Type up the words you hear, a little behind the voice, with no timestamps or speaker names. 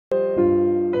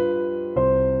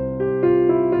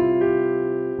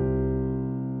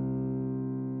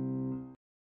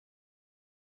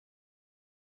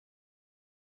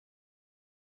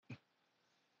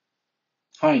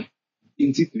Hi,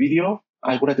 in this video,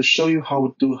 I would like to show you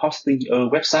how to hosting a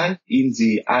website in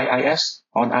the IIS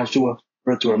on Azure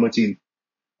Virtual Machine.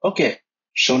 Okay,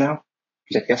 so now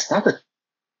let's get started.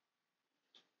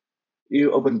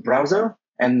 You open browser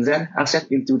and then access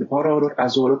into the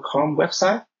portal.azure.com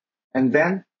website, and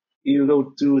then you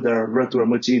go to the virtual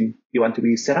machine you want to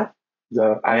be set up,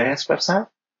 the IIS website.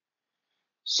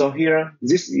 So here,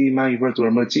 this is my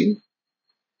virtual machine.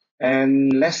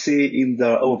 And let's see in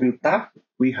the overview tab,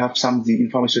 we have some the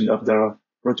information of the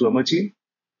virtual machine.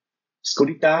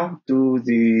 Scrolling down to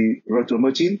the virtual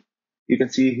machine, you can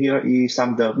see here is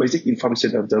some of the basic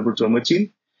information of the virtual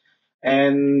machine.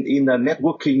 And in the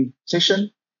networking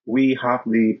section, we have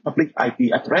the public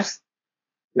IP address.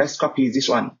 Let's copy this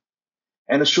one.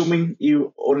 And assuming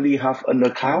you only have an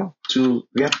account to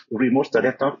get remote the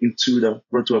desktop into the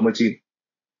virtual machine.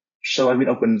 So I will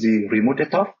open the remote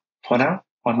desktop for now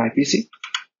on my PC.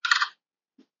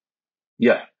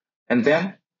 Yeah. And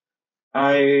then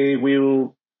I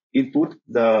will input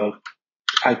the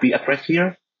IP address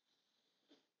here.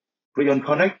 Click on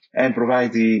connect and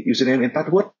provide the username and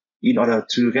password in order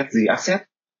to get the access.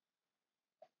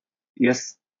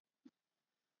 Yes.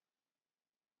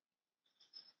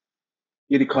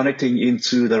 It is connecting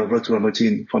into the virtual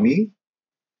machine for me.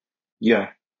 Yeah.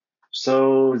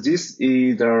 So this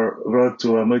is the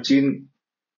virtual machine.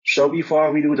 So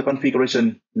before we do the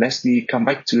configuration, let me come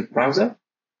back to the browser.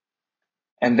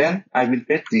 And then I will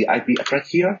paste the IP address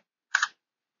here.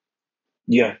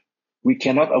 Yeah. We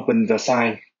cannot open the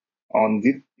site on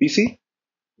this PC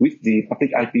with the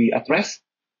public IP address.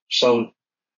 So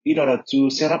in order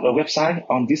to set up a website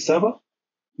on this server,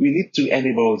 we need to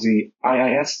enable the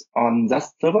IIS on that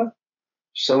server.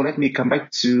 So let me come back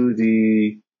to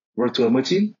the virtual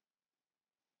machine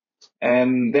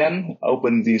and then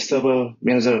open the server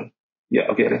manager.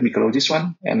 Yeah, okay, let me close this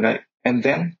one and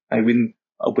then I will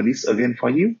open this again for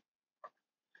you.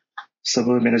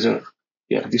 Server manager.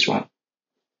 Yeah, this one.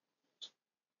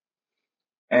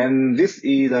 And this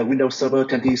is the Windows Server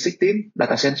 2016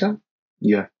 data center.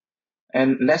 Yeah.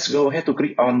 And let's go ahead to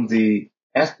click on the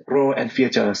Add Role and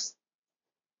Features.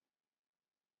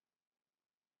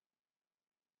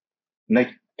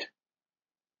 Next.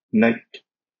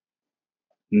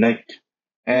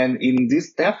 And in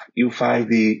this tab, you find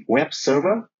the web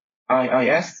server,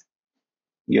 IIS.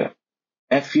 Yeah.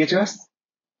 Add features.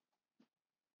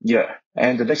 Yeah.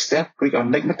 And the next step, click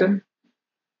on next button.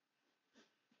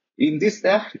 In this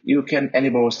tab, you can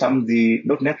enable some the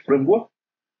 .NET framework.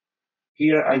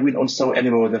 Here, I will also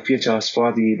enable the features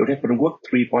for the .NET framework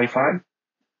 3.5.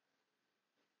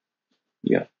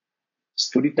 Yeah.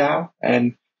 Scroll it down.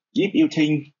 And if you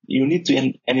think you need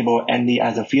to enable any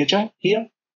other feature here,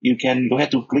 you can go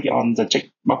ahead to click on the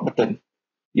checkbox button.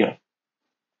 Yeah.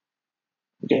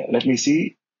 Okay, let me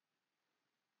see.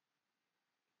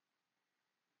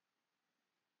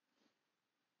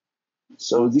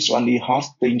 So this one is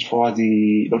hosting for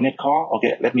the .NET Core.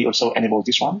 Okay, let me also enable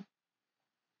this one.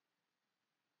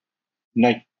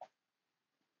 Next.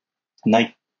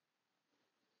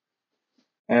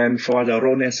 And for the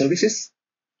role and services,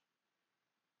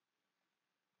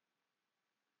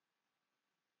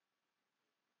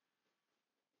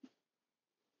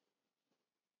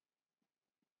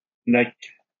 next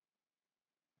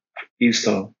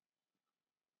install.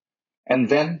 And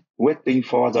then waiting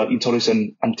for the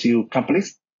installation until complete.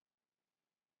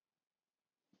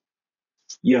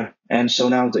 Yeah, and so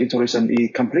now the installation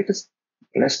is completed.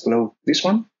 Let's close this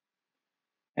one.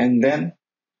 And then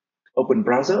open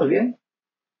browser again.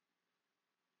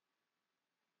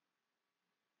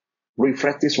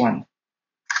 Refresh this one.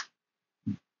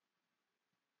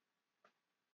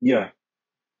 Yeah.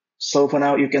 So for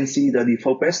now, you can see the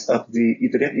default page of the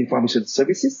Internet Information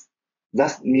Services.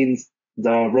 That means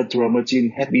the virtual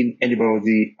machine has been enabled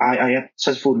the IIS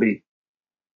successfully.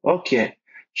 Okay.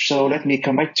 So let me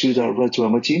come back to the virtual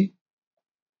machine.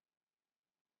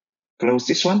 Close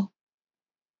this one.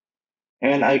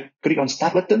 And I click on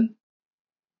Start button.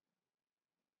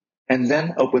 And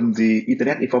then open the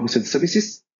Internet Information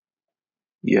Services.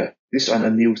 Yeah, this one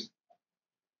a new.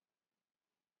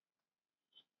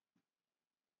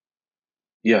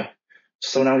 Yeah.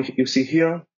 So now you see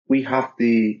here, we have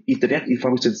the Internet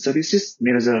Information Services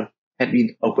manager had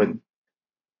been opened.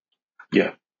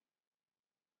 Yeah.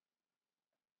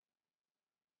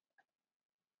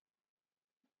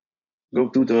 Go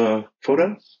to the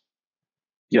folder.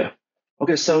 Yeah.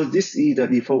 Okay, so this is the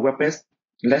default web page.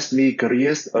 Let me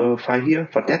create a file here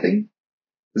for testing.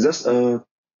 Just a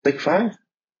text file.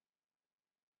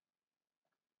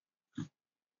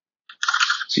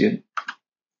 See.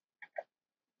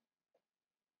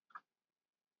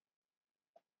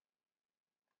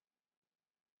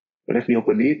 Let me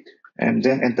open it and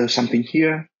then enter something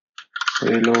here.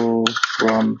 Hello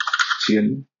from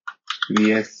Chien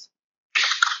VS.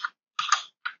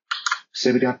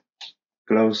 Save it up,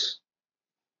 close.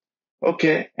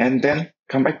 Okay, and then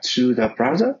come back to the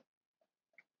browser.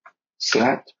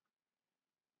 Slash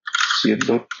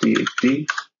chien.txt.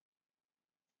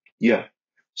 Yeah.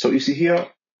 So you see here,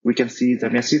 we can see the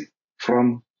message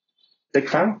from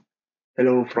text file.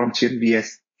 Hello from Chien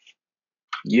VS.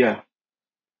 Yeah.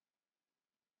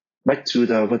 Back to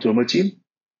the virtual machine.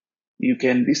 You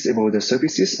can disable the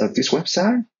services of this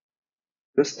website.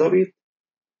 Just stop it.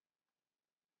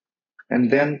 And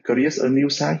then create a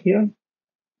new site here.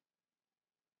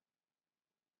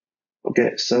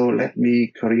 Okay, so let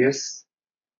me create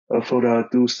a folder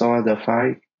to store the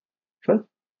file first.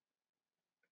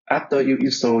 After you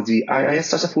install the IIS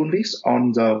successfully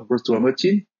on the virtual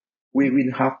machine, we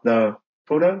will have the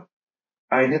folder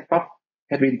iNetPub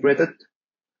has been created.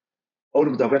 All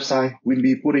of the website will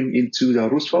be putting into the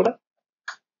root folder.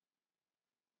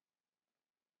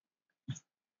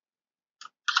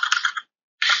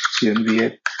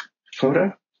 CNVS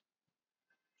folder.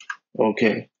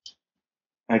 Okay.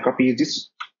 I copy this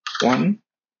one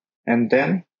and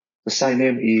then the site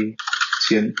name is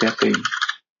Chien Testing.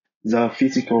 The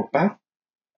physical path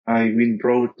I will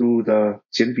draw to the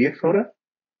CNVS folder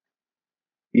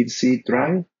in C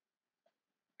drive.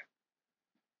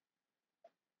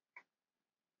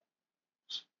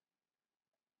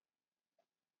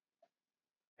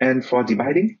 And for the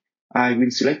binding, I will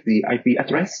select the IP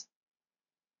address.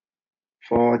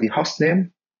 For the host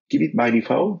name, give it by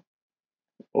default.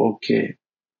 Okay.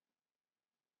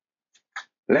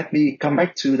 Let me come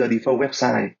back to the default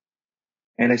website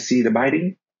and I see the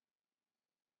binding.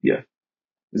 Yeah.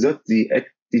 Just the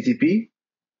HTTP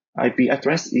IP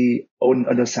address is on the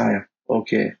other side.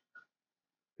 Okay.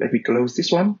 Let me close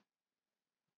this one.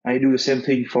 I do the same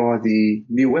thing for the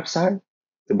new website,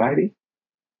 the binding.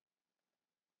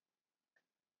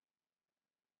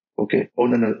 Okay.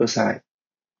 On the other side.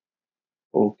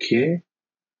 Okay.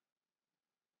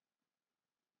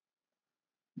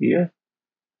 Yeah.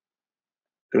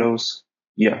 Close.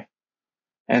 Yeah.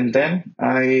 And then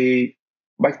I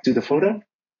back to the folder.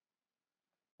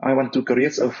 I want to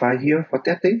create a file here for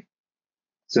testing.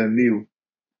 The new.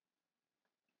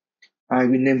 I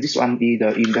will name this one is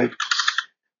the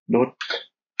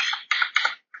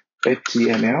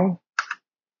index.html.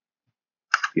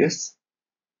 Yes.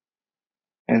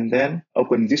 And then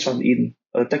open this one in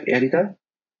a text editor.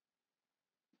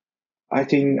 I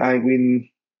think I will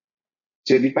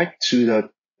change it back to the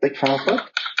text file first.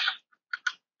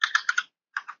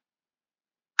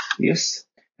 Yes.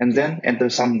 And then enter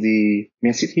some the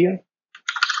message here.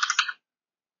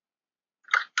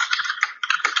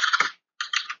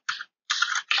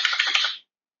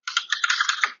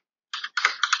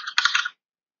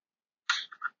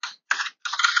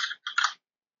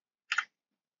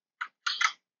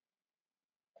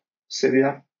 Save it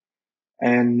up.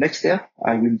 And next step,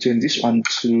 I will change this one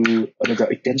to another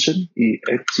extension,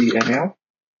 HTML.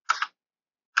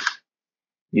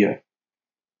 Yeah.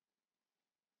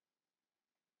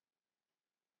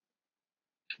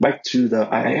 Back to the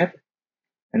IIS.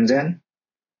 And then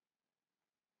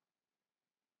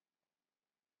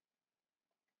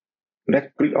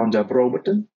let's click on the Browse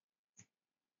button.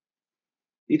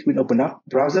 It will open up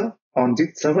browser on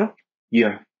this server.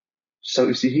 Yeah. So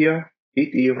you see here,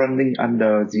 it is running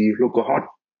under the localhost.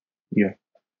 Yeah.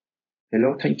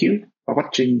 Hello, thank you for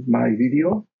watching my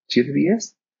video,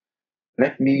 GVS.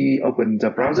 Let me open the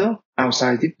browser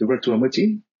outside the virtual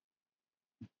machine.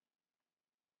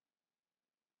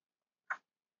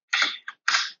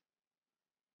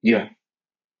 Yeah.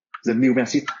 The new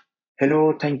message.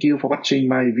 Hello, thank you for watching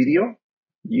my video.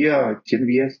 Yeah,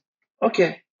 GVS.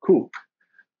 Okay, cool.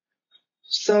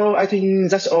 So I think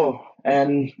that's all.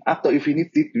 And after you finish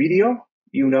this video,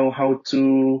 you know how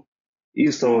to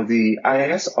install the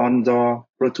IIS on the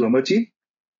virtual machine.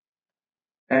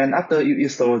 And after you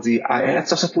install the IIS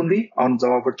successfully on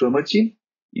the virtual machine,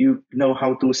 you know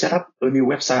how to set up a new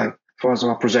website for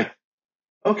the project.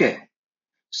 Okay.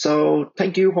 So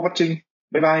thank you for watching.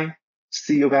 Bye bye.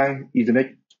 See you guys in the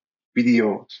next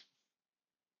video.